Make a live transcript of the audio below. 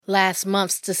Last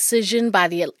month's decision by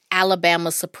the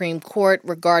Alabama Supreme Court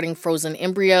regarding frozen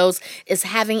embryos is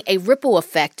having a ripple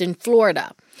effect in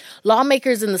Florida.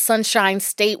 Lawmakers in the Sunshine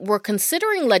State were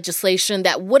considering legislation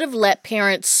that would have let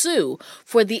parents sue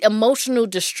for the emotional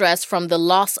distress from the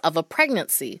loss of a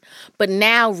pregnancy. But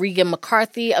now Regan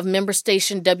McCarthy of member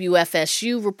station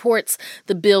WFSU reports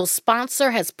the bill's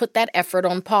sponsor has put that effort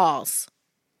on pause.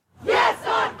 Yes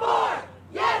on 4!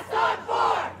 Yes on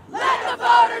 4! Let the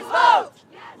voters vote!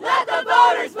 Let the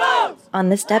voters vote! On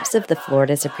the steps of the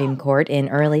Florida Supreme Court in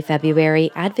early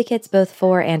February, advocates both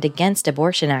for and against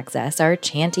abortion access are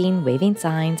chanting, waving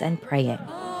signs, and praying.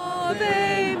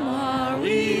 Ave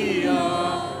Maria.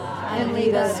 And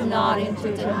lead us not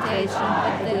into temptation,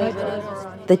 but deliver us.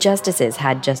 The justices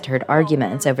had just heard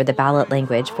arguments over the ballot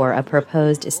language for a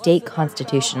proposed state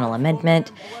constitutional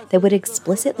amendment that would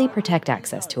explicitly protect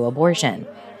access to abortion.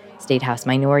 State House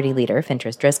Minority Leader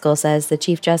Fentress Driscoll says the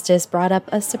Chief Justice brought up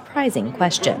a surprising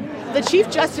question. The Chief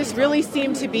Justice really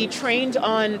seemed to be trained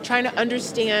on trying to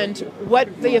understand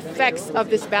what the effects of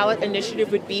this ballot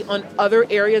initiative would be on other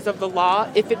areas of the law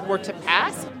if it were to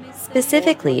pass.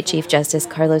 Specifically, Chief Justice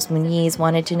Carlos Muniz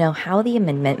wanted to know how the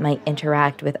amendment might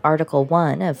interact with Article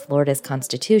 1 of Florida's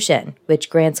Constitution, which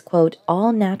grants, quote,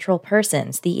 all natural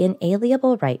persons the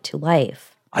inalienable right to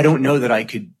life. I don't know that I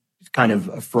could kind of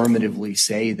affirmatively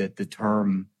say that the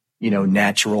term,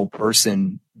 natural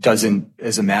person doesn't,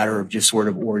 as a matter of just sort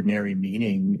of ordinary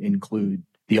meaning, include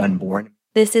the unborn.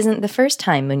 This isn't the first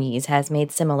time Muniz has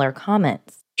made similar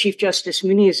comments. Chief Justice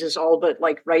Muniz is all but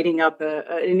writing up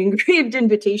an engraved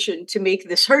invitation to make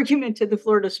this argument to the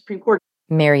Florida Supreme Court.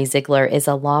 Mary Ziegler is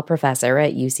a law professor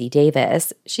at UC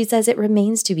Davis. She says it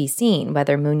remains to be seen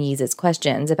whether Muniz's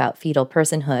questions about fetal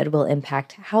personhood will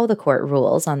impact how the court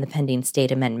rules on the pending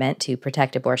state amendment to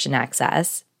protect abortion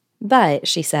access. But,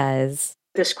 she says,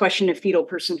 this question of fetal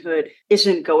personhood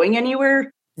isn't going anywhere.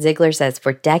 Ziegler says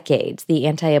for decades, the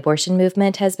anti-abortion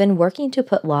movement has been working to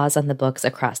put laws on the books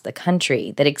across the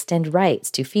country that extend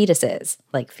rights to fetuses,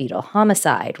 like fetal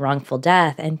homicide, wrongful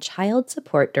death, and child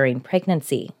support during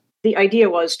pregnancy. The idea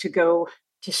was to go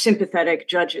to sympathetic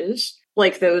judges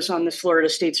like those on the Florida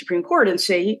State Supreme Court and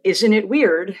say, isn't it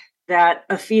weird that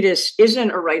a fetus isn't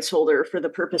a rights holder for the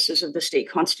purposes of the state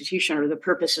constitution or the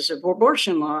purposes of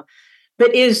abortion law,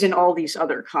 but is in all these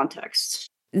other contexts?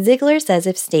 Ziegler says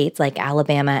if states like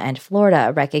Alabama and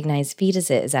Florida recognize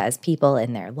fetuses as people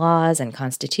in their laws and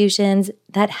constitutions,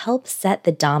 that helps set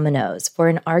the dominoes for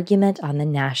an argument on the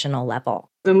national level.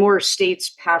 The more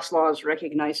states pass laws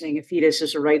recognizing a fetus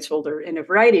as a rights holder in a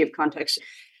variety of contexts,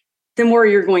 the more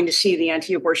you're going to see the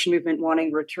anti-abortion movement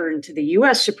wanting return to the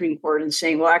U.S. Supreme Court and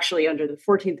saying, well, actually, under the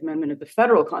 14th Amendment of the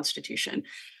federal Constitution,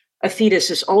 a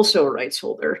fetus is also a rights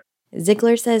holder.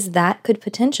 Ziegler says that could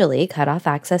potentially cut off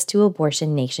access to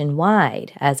abortion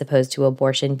nationwide, as opposed to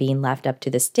abortion being left up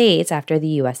to the states after the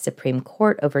U.S. Supreme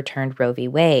Court overturned Roe v.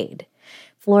 Wade.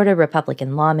 Florida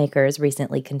Republican lawmakers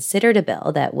recently considered a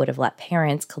bill that would have let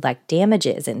parents collect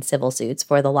damages in civil suits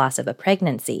for the loss of a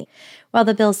pregnancy. While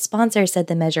the bill's sponsor said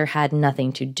the measure had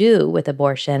nothing to do with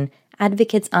abortion,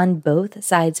 advocates on both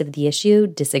sides of the issue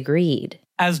disagreed.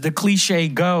 As the cliche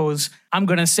goes, I'm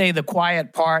going to say the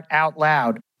quiet part out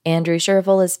loud. Andrew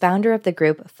Shervill is founder of the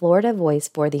group Florida Voice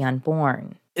for the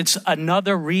Unborn. It's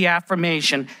another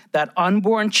reaffirmation that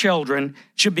unborn children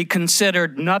should be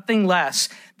considered nothing less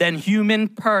than human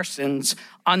persons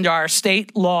under our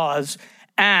state laws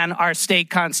and our state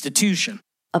constitution.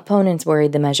 Opponents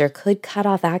worried the measure could cut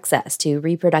off access to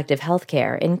reproductive health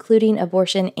care, including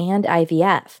abortion and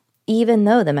IVF, even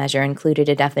though the measure included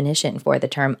a definition for the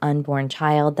term unborn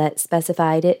child that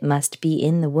specified it must be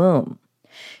in the womb.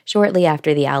 Shortly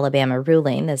after the Alabama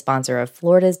ruling, the sponsor of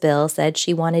Florida's bill said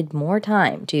she wanted more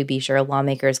time to be sure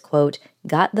lawmakers, quote,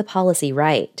 got the policy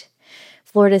right.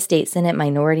 Florida State Senate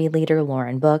Minority Leader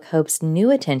Lauren Book hopes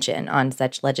new attention on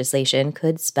such legislation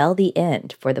could spell the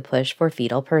end for the push for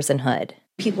fetal personhood.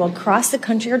 People across the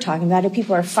country are talking about it.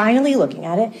 People are finally looking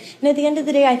at it. And at the end of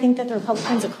the day, I think that the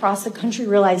Republicans across the country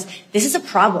realize this is a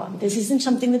problem. This isn't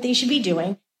something that they should be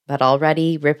doing. But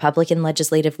already, Republican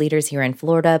legislative leaders here in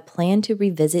Florida plan to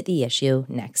revisit the issue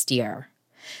next year.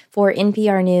 For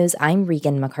NPR News, I'm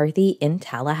Regan McCarthy in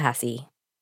Tallahassee.